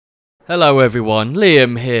Hello everyone,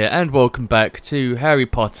 Liam here, and welcome back to Harry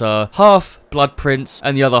Potter, half Blood Prince,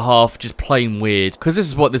 and the other half just plain weird. Because this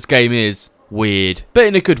is what this game is, weird. But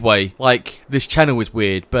in a good way, like, this channel is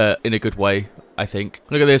weird, but in a good way, I think.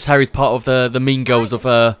 Look at this, Harry's part of the mean girls of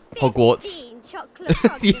Hogwarts.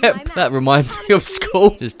 Yep, that reminds me of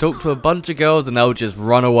school. Just talk to a bunch of girls and they'll just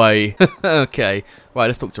run away. Okay, right,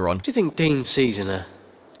 let's talk to Ron. Do you think Dean sees in her,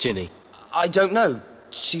 Ginny? I don't know.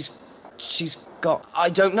 She's got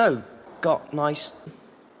nice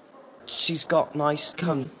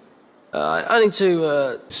cum. I need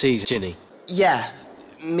to see Ginny. Yeah,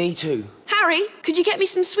 me too. Harry, could you get me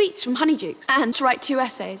some sweets from Honeydukes? And write 2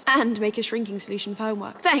 essays and make a shrinking solution for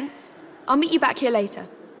homework. Thanks. I'll meet you back here later.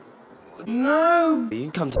 No.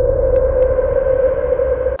 You come to...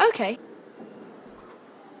 Okay.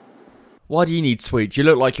 Why do you need sweets? You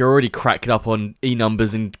look like you're already cracked up on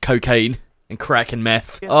E-numbers and cocaine and crack and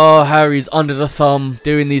meth. Oh, Harry's under the thumb,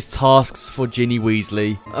 doing these tasks for Ginny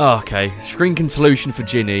Weasley. Oh, okay, shrinking solution for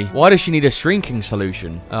Ginny. Why does she need a shrinking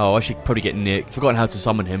solution? Oh, I should probably get Nick. Forgotten how to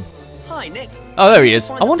summon him. Hi, Nick. Oh, there he is.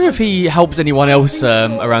 I wonder if he helps anyone else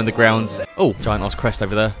around the grounds. Oh, giant Oz crest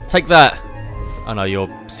over there. Take that. Oh no, you're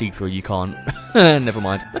see-through, you can't. Never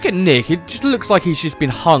mind. Look at Nick, it just looks like he's just been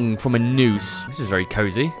hung from a noose. This is very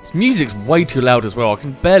cozy. This music's way too loud as well, I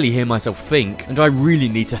can barely hear myself think. And I really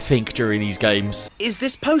need to think during these games. Is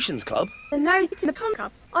this Potions Club? No, it's in the Pom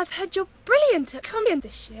Club. I've heard you're brilliant at coming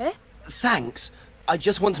this year. Thanks. I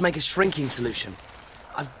just want to make a shrinking solution.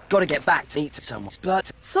 I've got to get back to eat someone,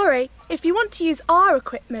 but... Sorry, if you want to use our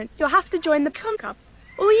equipment, you'll have to join the Pom Club.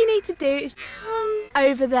 All you need to do is come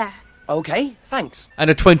over there. Okay, thanks. And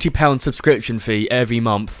a £20 subscription fee every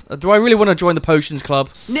month. Do I really want to join the Potions Club?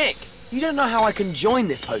 Nick, you don't know how I can join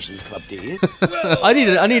this Potions Club, do you? I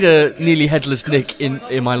need a nearly headless Nick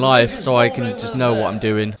in my life so I can just know what I'm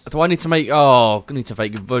doing. Do I need to make... Oh, I need to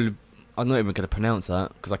make... I'm not even going to pronounce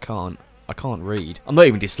that because I can't. I can't read. I'm not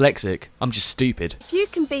even dyslexic. I'm just stupid. If you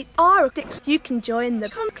can beat our dicks, you can join the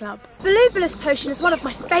Pom Club. The Lubulus potion is one of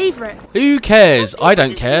my favourites. Who cares? I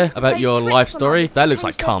don't care about your life story. That looks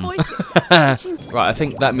like cum. Right, I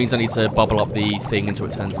think that means I need to bubble up the thing until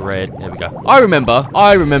it turns red. There we go. I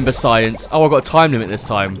remember science. Oh, I got a time limit this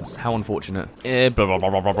time. How unfortunate. Blah, blah, blah,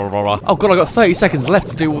 blah, blah, blah, blah. Oh god, I got 30 seconds left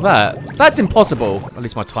to do all that. That's impossible. At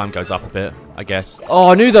least my time goes up a bit, I guess. Oh,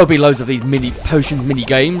 I knew there'll be loads of these potions mini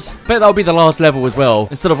games. Bet that'll be the last level as well.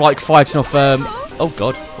 Instead of like fighting off oh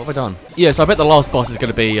god, what have I done? Yeah, so I bet the last boss is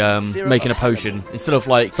going to be making a potion instead of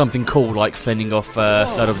like something cool like fending off a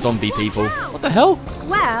load of zombie people. What the hell?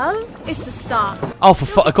 Well, it's the start. Oh, for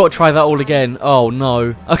fuck, I got to try that all again. Oh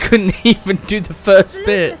no, I couldn't even do the first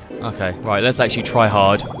bit. Okay, right, let's actually try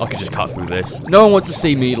hard. I could just cut through this. No one wants to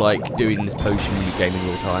see me like doing this potion mini game in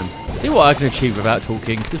real time. See what I can achieve without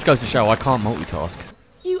talking. This goes to show I can't multitask.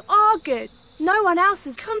 You are good. No one else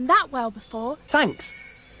has come that well before. Thanks.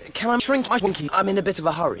 Can I shrink my monkey? I'm in a bit of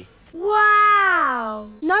a hurry. Wow.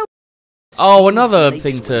 No. Oh, another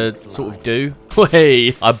thing to sort of do.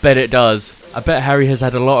 Hey, I bet it does. I bet Harry has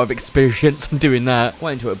had a lot of experience on doing that.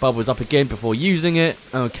 Wait until it bubbles up again before using it.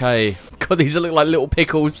 Okay. God, these look like little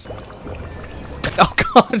pickles. Oh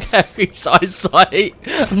god, Harry's eyesight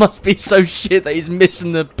must be so shit that he's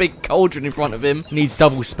missing the big cauldron in front of him. He needs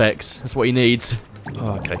double specs. That's what he needs.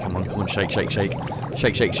 Oh, okay, come on, shake, shake, shake.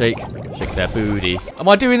 Shake, shake, shake. Shake that booty. Am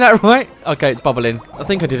I doing that right? Okay, it's bubbling. I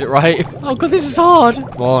think I did it right. Oh god, this is hard.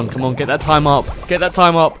 Come on, get that time up. Get that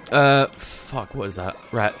time up. Fuck, what is that?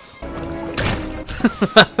 Rats.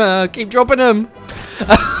 Keep dropping them.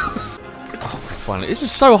 Oh, finally. This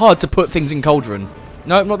is so hard to put things in cauldron.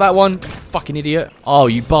 Nope, not that one. Fucking idiot. Oh,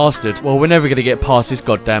 you bastard. Well, we're never going to get past this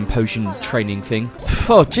goddamn potions training thing.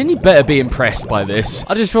 Oh, Ginny better be impressed by this.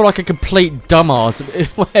 I just feel like a complete dumbass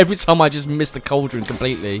every time I just miss the cauldron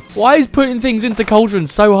completely. Why is putting things into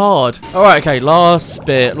cauldrons so hard? Alright, okay, last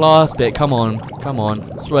bit. Come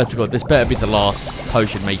on. Swear to God, this better be the last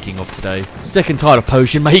potion making of today. Sick and tired of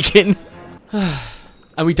potion making.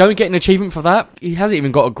 And we don't get an achievement for that? He hasn't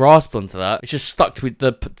even got a grasp onto that. It's just stuck to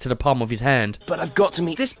the palm of his hand. But I've got to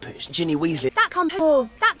meet this person, Ginny Weasley.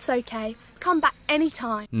 That's okay. Come back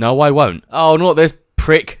anytime. No, I won't. Oh, not this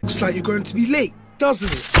prick. Looks like you're going to be late,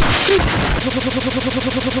 doesn't it?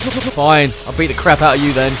 Fine. I'll beat the crap out of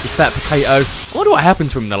you then, you fat potato. I wonder what happened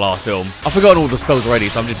to him in the last film. I've forgotten all the spells already,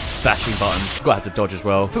 so I'm just bashing buttons. Forgot how to dodge as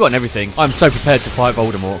well. Forgotten everything. I'm so prepared to fight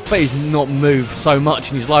Voldemort. But he's not moved so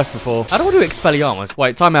much in his life before. How do I do Expelliarmus?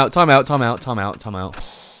 Wait, time out. No,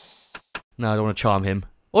 I don't want to charm him.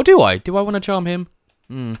 Or do I? Do I want to charm him?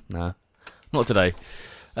 Nah. Not today.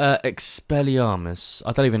 Expelliarmus.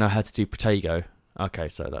 I don't even know how to do Protego. Okay,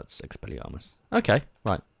 so that's Expelliarmus. Okay,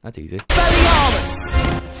 right. That's easy.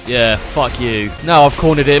 Expelliarmus! Yeah, fuck you. Now I've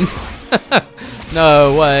cornered him.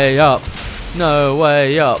 No way up. No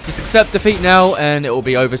way up. Just accept defeat now and it will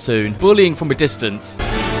be over soon. Bullying from a distance.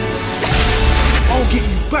 I'll get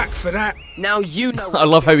you back for that. Now you know. I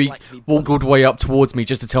love how he walked all the way up towards me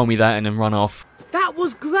just to tell me that and then run off. That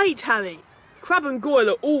was great, Harry. Crab and Goyle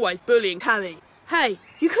are always bullying Harry. Hey,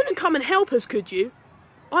 you couldn't come and help us, could you?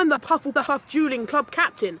 I'm the Pufflepuff Dueling Club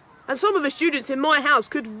captain, and some of the students in my house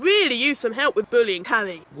could really use some help with bullying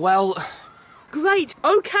Harry. Well, Great.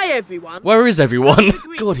 Okay, everyone. Where is everyone?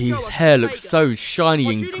 Agree God, to show his us hair the looks Traeger. so shiny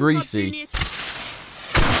Our and Dueling Club greasy. Junior-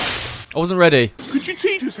 I wasn't ready. Could you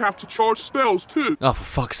teach us how to charge spells too? Oh, for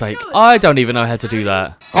fuck's sake. I don't even know how to do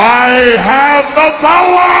that. I have the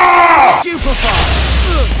power!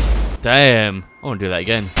 stupefy! Damn. I want to do that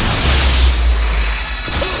again.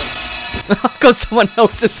 I got someone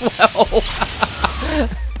else as well.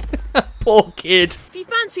 Poor kid. If you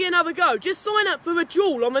fancy another go, just sign up for a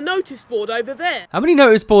duel on the notice board over there. How many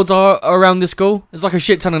notice boards are around this school? There's like a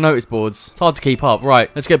shit ton of notice boards. It's hard to keep up.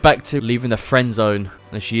 Right, let's get back to leaving the friend zone.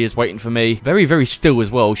 There she is waiting for me. Very, very still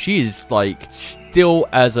as well. She is like still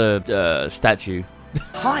as a statue.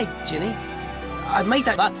 Hi, Ginny. I've made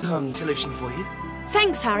that solution for you.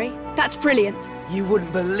 Thanks, Harry. That's brilliant. You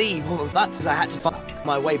wouldn't believe all of that as I had to fuck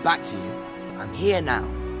my way back to you. I'm here now.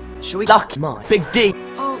 Shall we suck my Big D?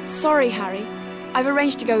 Oh, sorry, Harry. I've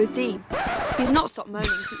arranged to go with Dean. He's not stopped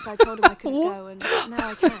moaning since I told him I couldn't go, and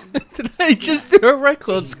now I can. Did I just do a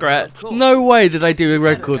record scratch? No way did I do a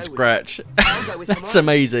record scratch. That's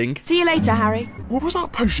amazing. See you later, Harry. What was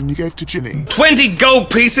that potion you gave to Ginny? 20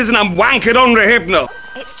 gold pieces and I'm wankered under hypno.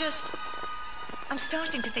 It's just, I'm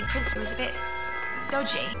starting to think Princeton was a bit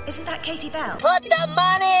dodgy. Isn't that Katie Bell? Put the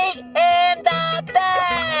money in the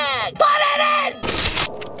bag! Put it in!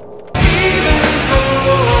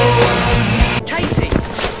 Katie!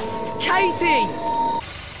 Katie!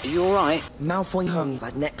 Are you alright? Malfoy hung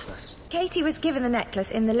that necklace. Katie was given the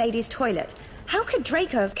necklace in the ladies' toilet. How could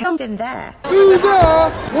Draco have come in there? Who's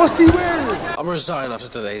that? What's he wearing? I'll resign after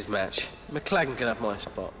today's match. McLaggen can have my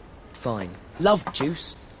spot. Fine. Love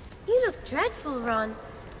juice. You look dreadful, Ron.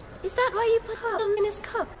 Is that why you put him in his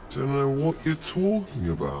cup? Don't know what you're talking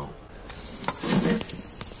about.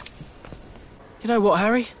 You know what,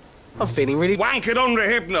 Harry? I'm feeling really Wankered under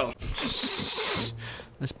hypno.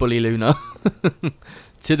 Let's bully Luna.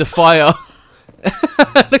 To the fire.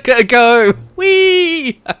 Look at her go.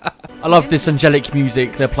 Whee! I love this angelic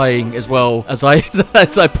music they're playing as well as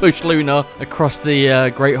I push Luna across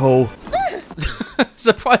the Great Hall.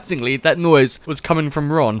 Surprisingly, that noise was coming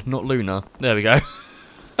from Ron, not Luna. There we go.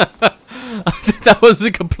 That was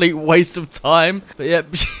a complete waste of time. But yep,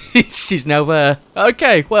 she's now there.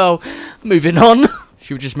 Okay, well, moving on.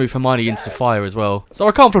 She would just move Hermione into the fire as well. So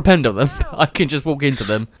I can't flip end of them. I can just walk into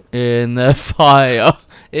them. In the fire.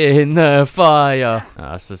 In the fire.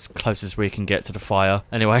 That's as close as we can get to the fire.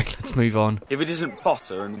 Anyway, let's move on. If it isn't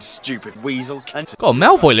Potter and stupid weasel Kent. God,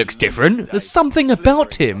 Malfoy looks different. There's something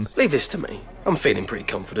about him. Leave this to me. I'm feeling pretty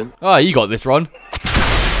confident. Oh, you got this, Ron.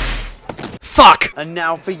 Fuck! And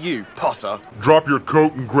now for you, Potter. Drop your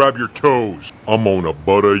coat and grab your toes. I'm gonna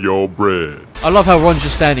butter your bread. I love how Ron's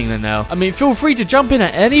just standing there now. I mean, feel free to jump in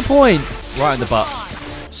at any point. Right in the butt.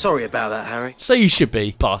 Sorry about that, Harry. So you should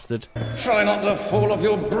be, bastard. Try not to fall off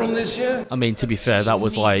your broom this year. I mean, to be fair, that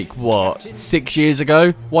was like, what, 6 years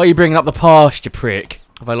ago? Why are you bringing up the past, you prick?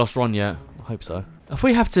 Have I lost Ron yet? I hope so. If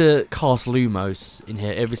we have to cast Lumos in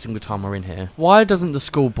here every single time we're in here, why doesn't the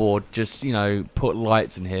school board just, you know, put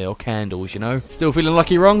lights in here or candles, you know? Still feeling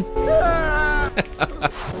lucky, wrong?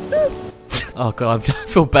 Oh god, I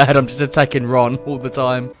feel bad. I'm just attacking Ron all the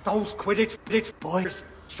time. Those Quidditch boys,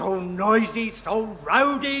 so noisy, so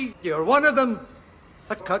rowdy. You're one of them.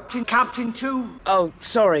 A captain too. Oh,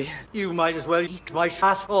 sorry. You might as well eat my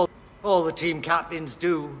asshole. All the team captains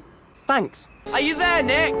do. Thanks. Are you there,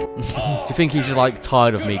 Nick? Do you think he's just like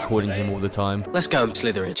tired of me calling him all the time? Let's go and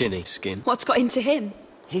slither in Ginny's skin. What's got into him?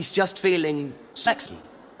 He's just feeling sexy.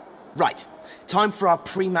 Right. Time for our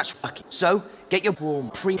pre-match fucking. So, get your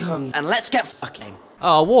warm pre-cum and let's get fucking.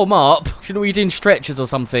 Oh, warm up? Shouldn't we be doing stretches or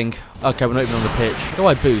something? Okay, we're not even on the pitch. How do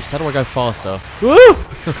I boost? How do I go faster? Woo!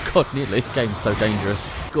 God, nearly. Game's so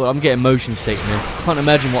dangerous. God, I'm getting motion sickness. Can't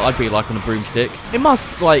imagine what I'd be like on a broomstick. It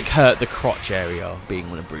must, like, hurt the crotch area being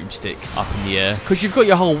on a broomstick up in the air. Because you've got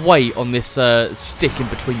your whole weight on this stick in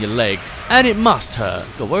between your legs. And it must hurt.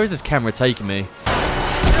 God, where is this camera taking me?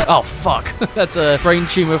 Oh, fuck. That's a brain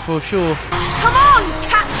tumour for sure. Come on,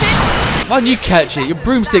 catch it! Why don't you catch it? Your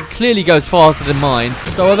broomstick clearly goes faster than mine.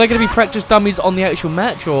 So are they going to be practice dummies on the actual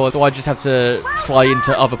match, or do I just have to fly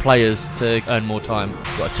into other players to earn more time?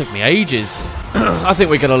 God, it took me ages. I think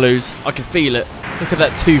we're going to lose. I can feel it. Look at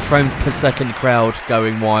that 2 frames per second crowd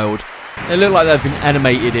going wild. They look like they've been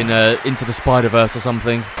animated in Into the Spider-Verse or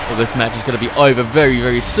something. Well, this match is going to be over very,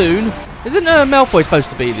 very soon. Isn't Malfoy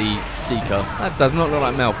supposed to be the Seeker? That does not look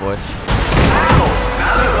like Malfoy.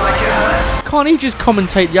 Can't he just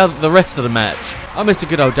commentate the rest of the match? I miss the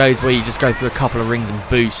good old days where you just go through a couple of rings and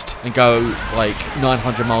boost and go like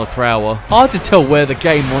 900 miles per hour. Hard to tell where the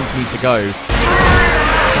game wants me to go.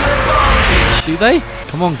 Do they?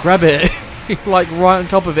 Come on, grab it. Like right on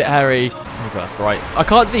top of it, Harry. Oh god, that's bright. I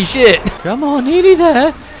can't see shit. Come on, nearly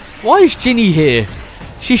there. Why is Ginny here?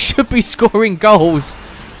 She should be scoring goals,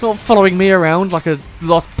 not following me around like a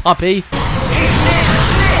lost puppy.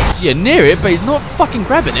 Yeah, near it, but he's not fucking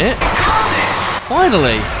grabbing it.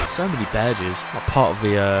 Finally. So many badges. Like part of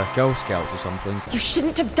the Girl Scouts or something. You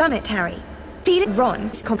shouldn't have done it, Harry. Feeling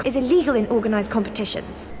Ron is illegal in organised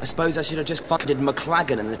competitions. I suppose I should have just fucking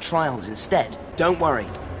McLagan and the trials instead. Don't worry.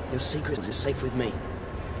 Your secrets are safe with me.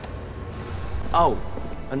 Oh,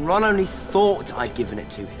 and Ron only thought I'd given it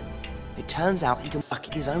to him. It turns out he can fuck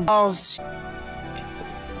his own ass.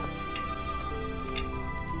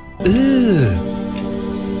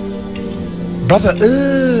 Brother,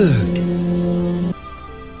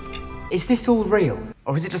 Is this all real,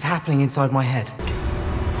 or is it just happening inside my head?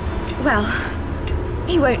 Well,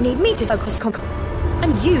 he won't need me to Slughorn's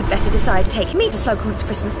and you'd better decide to take me to Slughorn's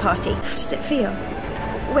Christmas party. How does it feel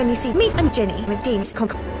when you see me and Ginny with Dean's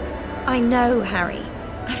conch? I know, Harry.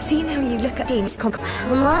 I've seen how you look at Dean's conch.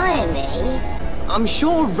 Hermione? I'm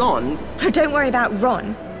sure Ron... Oh, don't worry about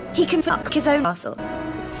Ron. He can fuck his own castle.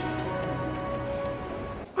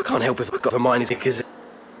 I can't help if I've got Hermione's because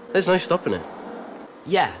there's no stopping it.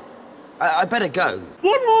 Yeah. I better go.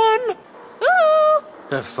 1-1! Ooh!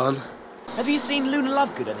 Have fun. Have you seen Luna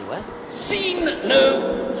Lovegood anywhere? Seen,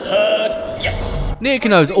 no, heard, yes. Nick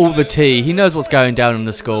knows all the tea. He knows what's going down in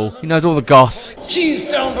the school. He knows all the goss. She's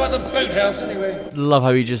down by the boathouse anyway. Love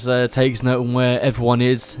how he just takes note on where everyone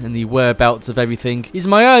is and the whereabouts of everything. He's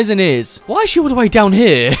my eyes and ears. Why is she all the way down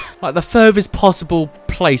here? Like the furthest possible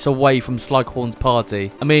place away from Slughorn's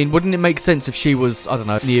party. I mean, wouldn't it make sense if she was, I don't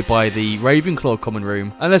know, nearby the Ravenclaw common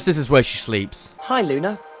room? Unless this is where she sleeps. Hi,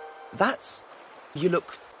 Luna. That's... You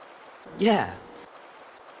look... Yeah.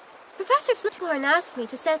 Professor Slughorn asked me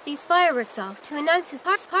to set these fireworks off to announce his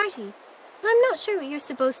party. But I'm not sure what you're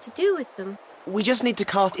supposed to do with them. We just need to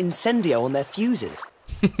cast Incendio on their fuses.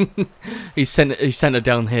 He sent her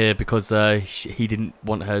down here because he didn't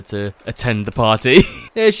want her to attend the party.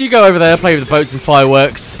 Yeah, she go over there, play with the boats and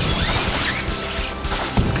fireworks.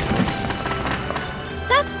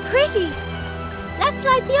 That's pretty. Let's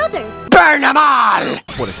light the others. Burn them all!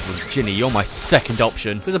 What if it was Ginny? You're my second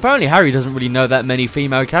option. Because apparently Harry doesn't really know that many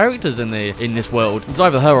female characters in this world. It's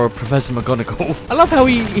either her or Professor McGonagall. I love how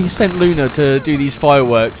he sent Luna to do these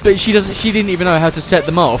fireworks, but she didn't even know how to set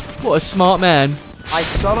them off. What a smart man. I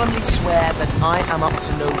solemnly swear that I am up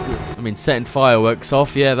to no good. I mean, setting fireworks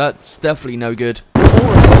off, yeah, that's definitely no good.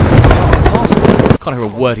 Can't hear a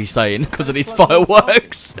word he's saying because of these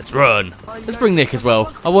fireworks. Let's run. Let's bring Nick as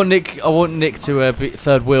well. I want Nick to be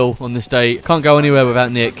third wheel on this day. Can't go anywhere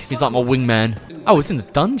without Nick. He's like my wingman. Oh, it's in the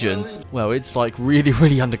dungeons. Well, it's like really,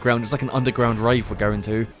 really underground. It's like an underground rave we're going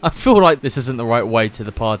to. I feel like this isn't the right way to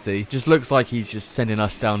the party. Just looks like he's just sending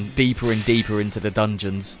us down deeper and deeper into the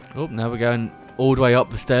dungeons. Oh, now we're going all the way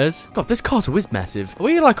up the stairs. God, this castle is massive. Are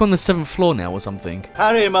we like on the 7th floor now or something?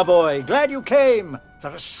 Harry, my boy, glad you came.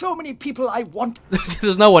 There are so many people I want.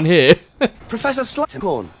 There's no one here. Professor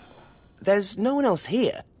Slughorn. There's no one else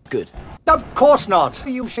here. Good. Of course not.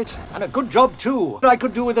 You shit. And a good job, too. I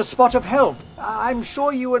could do with a spot of help. I'm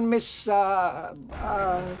sure you and Miss, Love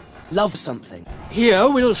something. Here,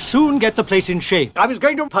 we'll soon get the place in shape. I was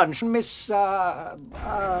going to punch Miss,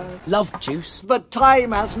 Love juice. But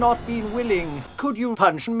time has not been willing. Could you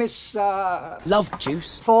punch Miss, Love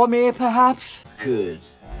juice. For me, perhaps? Good.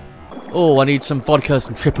 Oh, I need some vodka,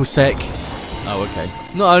 some triple sec. Oh,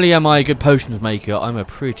 okay. Not only am I a good potions maker, I'm a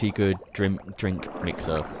pretty good drink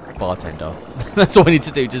mixer. Bartender. That's all I need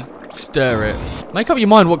to do, just stir it. Make up your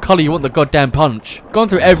mind what colour you want the goddamn punch. Gone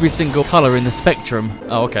through every single colour in the spectrum.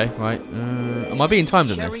 Oh, okay, right. Am I being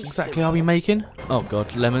timed on this? Exactly are we making? Oh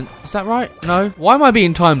god, lemon. Is that right? No? Why am I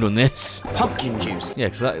being timed on this? Pumpkin juice. Yeah,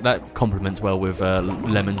 because that complements well with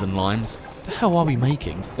lemons and limes. What the hell are we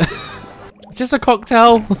making? Is this a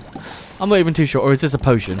cocktail? I'm not even too sure. Or is this a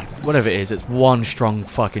potion? Whatever it is, it's one strong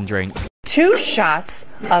fucking drink. 2 shots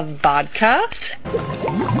of vodka.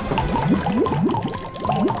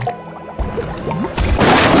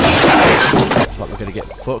 Looks like we're gonna get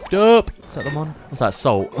fucked up. Is that the one? What's that?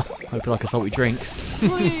 Salt. Hope you like a salty drink.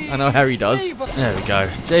 I know Harry does. There we go.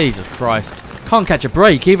 Jesus Christ. Can't catch a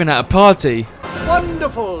break even at a party.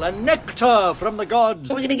 Wonderful, and nectar from the gods.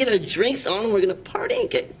 We're gonna get our drinks on and we're gonna party and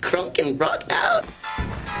get crunk and rock out.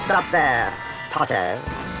 Stop there, Potter.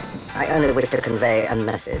 I only wish to convey a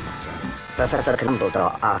message. Professor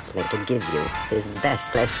Dumbledore asked me to give you his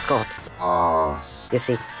best escort. You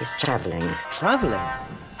see, he's traveling. Traveling?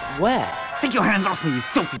 Where? Take your hands off me, you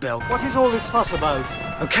filthy bell. What is all this fuss about?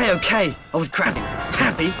 Okay. I was crapping.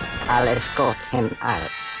 Happy? I'll escort him out.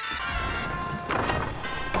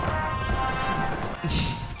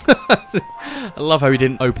 I love how he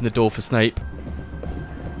didn't open the door for Snape.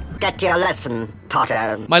 Get your lesson,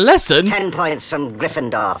 Potter. My lesson? 10 points from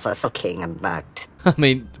Gryffindor for sulking about. I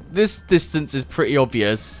mean, this distance is pretty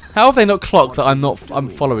obvious. How have they not clocked that I'm not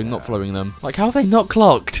following them? Like, how have they not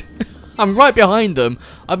clocked? I'm right behind them.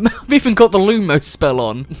 I've even got the Lumos spell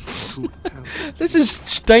on. This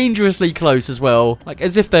is dangerously close as well. Like,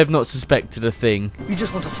 as if they've not suspected a thing. You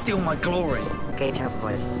just want to steal my glory. Keep your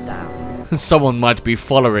voice down. Someone might be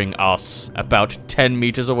following us about 10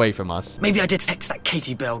 meters away from us. Maybe I did text that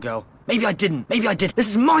Katie Bell girl. Maybe I didn't. Maybe I did. This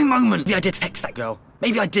is my moment. Maybe I did text that girl.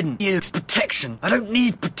 Maybe I didn't. You. It's protection. I don't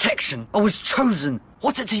need protection. I was chosen.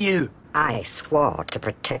 What's it to you? I swore to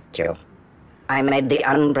protect you. I made the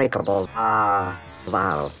unbreakable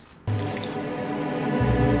vow.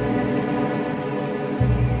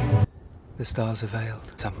 The stars are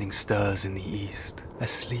veiled. Something stirs in the east. A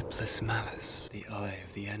sleepless malice. The eye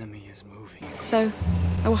of the enemy is moving. So,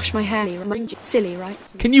 I wash my hair. Silly, right?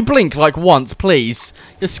 Can you blink like once, please?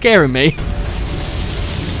 You're scaring me.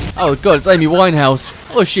 Oh god, it's Amy Winehouse.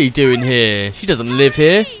 What's she doing here? She doesn't live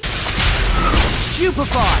here.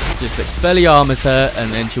 Stupefy! Just Expelliarmus her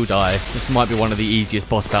and then she'll die. This might be one of the easiest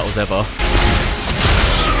boss battles ever.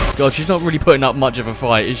 God, she's not really putting up much of a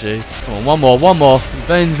fight, is she? Come on, one more.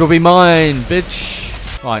 Revenge will be mine,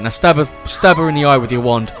 bitch. Right, now stab her in the eye with your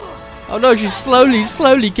wand. Oh no, she's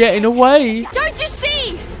slowly getting away. Don't you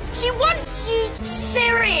see? She wants you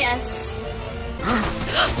serious.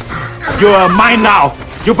 You are mine now.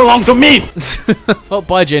 You belong to me. Oh,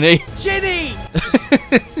 bye, Ginny. Ginny!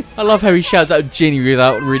 I love how he shouts out Ginny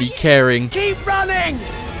without really caring. Keep running!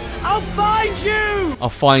 I'll find you! I'll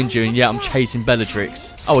find you, and yeah, I'm chasing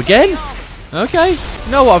Bellatrix. Oh, again? Okay.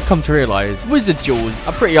 You know what I've come to realise? Wizard duels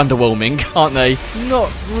are pretty underwhelming, aren't they?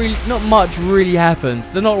 Not much really happens.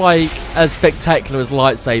 They're not like as spectacular as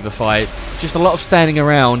lightsaber fights. Just a lot of standing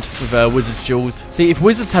around with wizards duels. See, if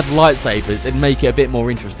wizards had lightsabers, it'd make it a bit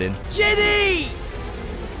more interesting. Ginny!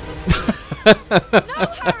 No,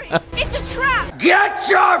 Harry! It's a trap! Get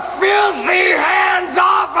your filthy hands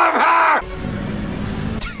off of her!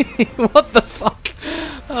 What the fuck?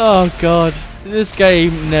 Oh god. This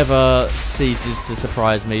game never ceases to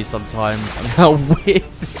surprise me sometimes. And how weird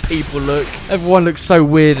people look. Everyone looks so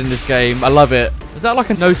weird in this game. I love it. Is that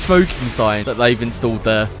like a no smoking sign that they've installed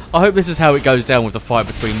there? I hope this is how it goes down with the fight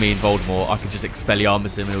between me and Voldemort. I can just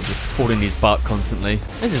Expelliarmus him and he'll just fall in his butt constantly.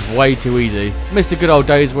 This is way too easy. Missed the good old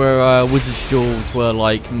days where Wizard's duels were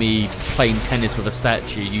like me playing tennis with a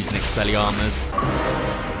statue using Expelliarmus.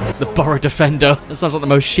 The Borough Defender. That sounds like the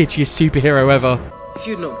most shittiest superhero ever. If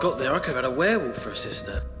you'd not got there, I could have had a werewolf for a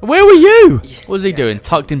sister. Where were you? What was he doing?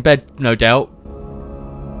 Tucked in bed, no doubt.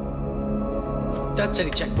 Dad said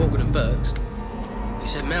he checked Borgin and Burke's. He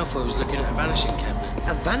said Malfoy was looking at a vanishing cabinet.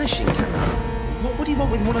 A vanishing cabinet? What would he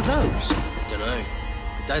want with one of those? Don't know.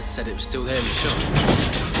 But Dad said it was still there in the shop.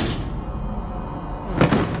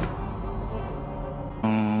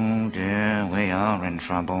 Oh dear, we are in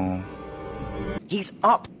trouble. He's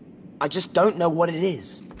up. I just don't know what it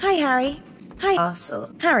is. Hi, Harry. Hi,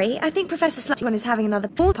 Arcel. Harry, I think Professor Slughorn is having another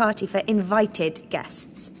pool party for invited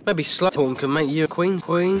guests. Maybe Slughorn can make you a queen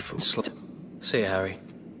from Slut. See you, Harry.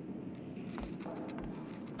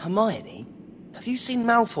 Hermione, have you seen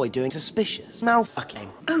Malfoy doing suspicious? Malfucking.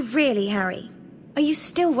 Oh, really, Harry? Are you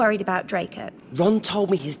still worried about Draco? Ron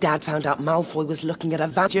told me his dad found out Malfoy was looking at a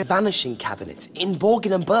vanishing cabinet in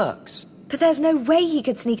Borgin and Burke's. But there's no way he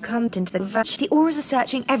could sneak into the Vash. The Aurors are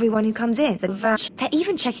searching everyone who comes in. The Vash. They're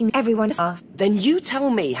even checking everyone's ass. Then you tell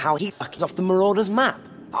me how he fucks off the Marauders map.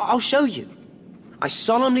 I'll show you. I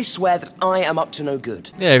solemnly swear that I am up to no good.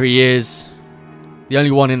 There he is. The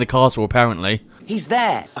only one in the castle, apparently. He's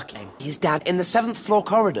there, fucking his dad, in the 7th floor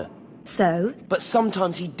corridor. So? But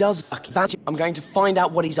sometimes he does fucking vanish. I'm going to find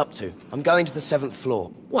out what he's up to. I'm going to the 7th floor.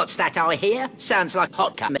 What's that I hear? Sounds like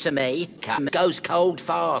hot cut to me. Cut goes cold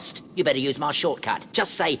fast. You better use my shortcut.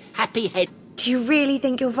 Just say happy head. Do you really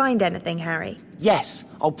think you'll find anything, Harry? Yes,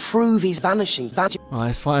 I'll prove he's vanishing. Right,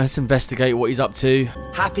 it's fine. Let's investigate what he's up to.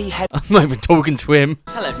 Happy head. I'm not even talking to him.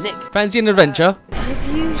 Hello, Nick. Fancy an adventure?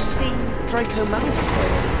 Have you seen Draco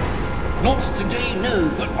Malfoy? Not today,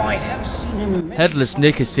 no, but I have seen him. Headless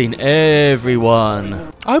Nick has seen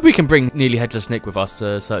everyone. I hope we can bring Nearly Headless Nick with us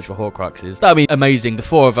to search for Horcruxes. That'd be amazing. The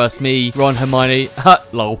four of us, me, Ron, Hermione. Ha,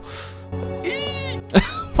 lol.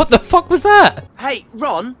 What the fuck was that? Hey,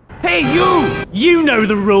 Ron. Hey, you! You know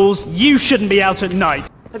the rules. You shouldn't be out at night.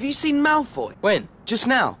 Have you seen Malfoy? When? Just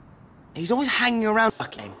now. He's always hanging around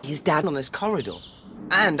fucking his dad on this corridor.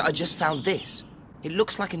 And I just found this. It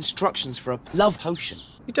looks like instructions for a love potion.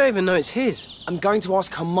 You don't even know it's his. I'm going to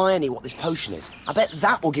ask Hermione what this potion is. I bet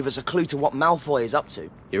that will give us a clue to what Malfoy is up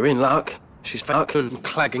to. You're in luck. She's fucking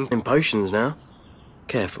clagging in potions now.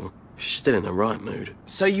 Careful. She's still in the right mood.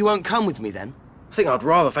 So you won't come with me then? I think I'd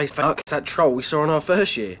rather face that troll we saw in our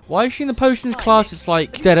first year. Why is she in the potions class? It's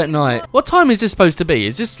like dead at night. What time is this supposed to be?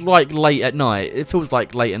 Is this like late at night? It feels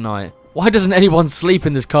like late at night. Why doesn't anyone sleep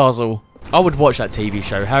in this castle? I would watch that TV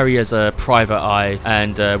show. Harry has a private eye,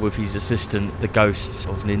 and with his assistant, the ghost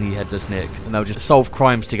of Nearly Headless Nick, and they'll just solve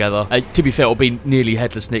crimes together. To be fair, it'll be Nearly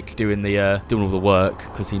Headless Nick doing all the work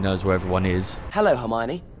because he knows where everyone is. Hello,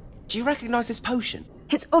 Hermione. Do you recognise this potion?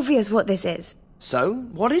 It's obvious what this is. So,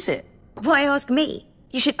 what is it? Why ask me?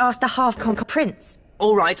 You should ask the half-conquer prince.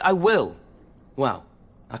 All right, I will. Well,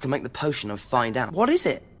 I can make the potion and find out. What is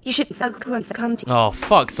it? You should come to. Oh,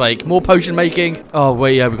 fuck's sake. More potion making. Oh,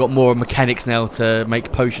 wait, yeah, we've got more mechanics now to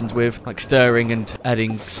make potions with, like stirring and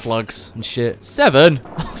adding slugs and shit. 7?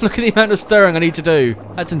 Look at the amount of stirring I need to do.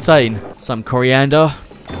 That's insane. Some coriander.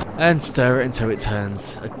 And stir it until it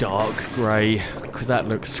turns a dark grey. Because that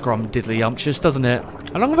looks scrum-diddly-umptious, doesn't it?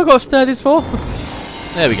 How long have I got to stir this for?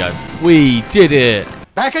 There we go. We did it.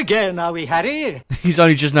 Back again, are we, Harry? He's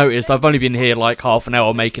only just noticed I've only been here like half an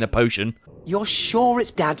hour making a potion. You're sure it's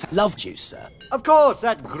Dad love juice, sir? Of course,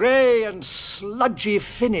 that grey and sludgy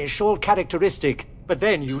finish, all characteristic. But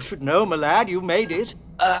then you should know, my lad, you made it.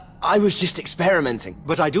 I was just experimenting.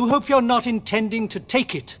 But I do hope you're not intending to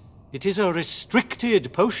take it. It is a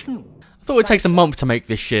restricted potion. I thought it takes a month to make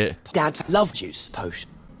this shit. Dad love juice potion.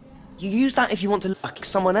 You use that if you want to fuck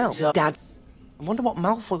someone else. Dad, I wonder what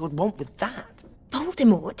Malfoy would want with that.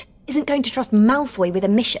 Voldemort isn't going to trust Malfoy with a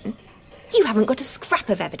mission. You haven't got a scrap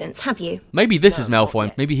of evidence, have you? Maybe this is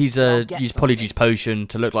Malfoy. Maybe he's used Polyjuice Potion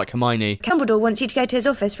to look like Hermione. Dumbledore wants you to go to his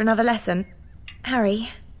office for another lesson. Harry,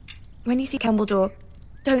 when you see Dumbledore,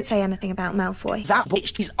 don't say anything about Malfoy. That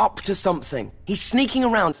bitch, he's up to something. He's sneaking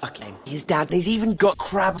around fucking his dad, and he's even got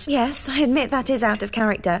crabs. Yes, I admit that is out of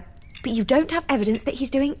character. But you don't have evidence that he's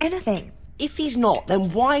doing anything. If he's not,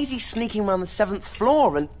 then why is he sneaking around the 7th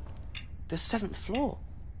floor and... The 7th floor?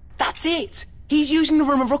 That's it! He's using the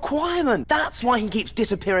Room of Requirement. That's why he keeps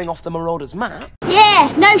disappearing off the Marauders map.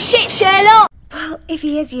 Yeah, no shit, Sherlock! Well, if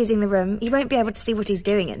he is using the room, you won't be able to see what he's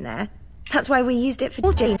doing in there. That's why we used it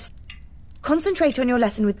for James. Concentrate on your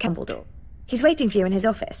lesson with Dumbledore. He's waiting for you in his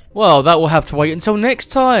office. Well, that will have to wait until next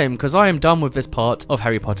time, because I am done with this part of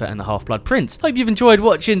Harry Potter and the Half-Blood Prince. Hope you've enjoyed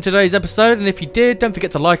watching today's episode, and if you did, don't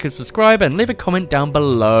forget to like and subscribe and leave a comment down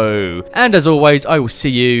below. And as always, I will see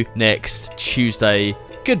you next Tuesday.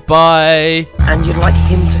 Goodbye. And you'd like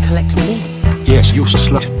him to collect me? Yes, you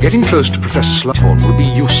slut. Getting close to Professor Slughorn would be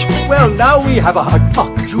useful. Well, now we have our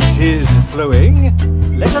cock juices flowing.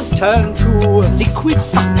 Let us turn to liquid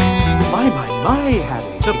fuck. My,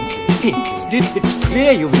 Harry. So pink. It's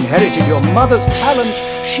clear you've inherited your mother's talent.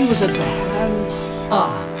 She was a hand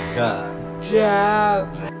fucker.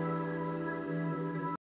 Damn.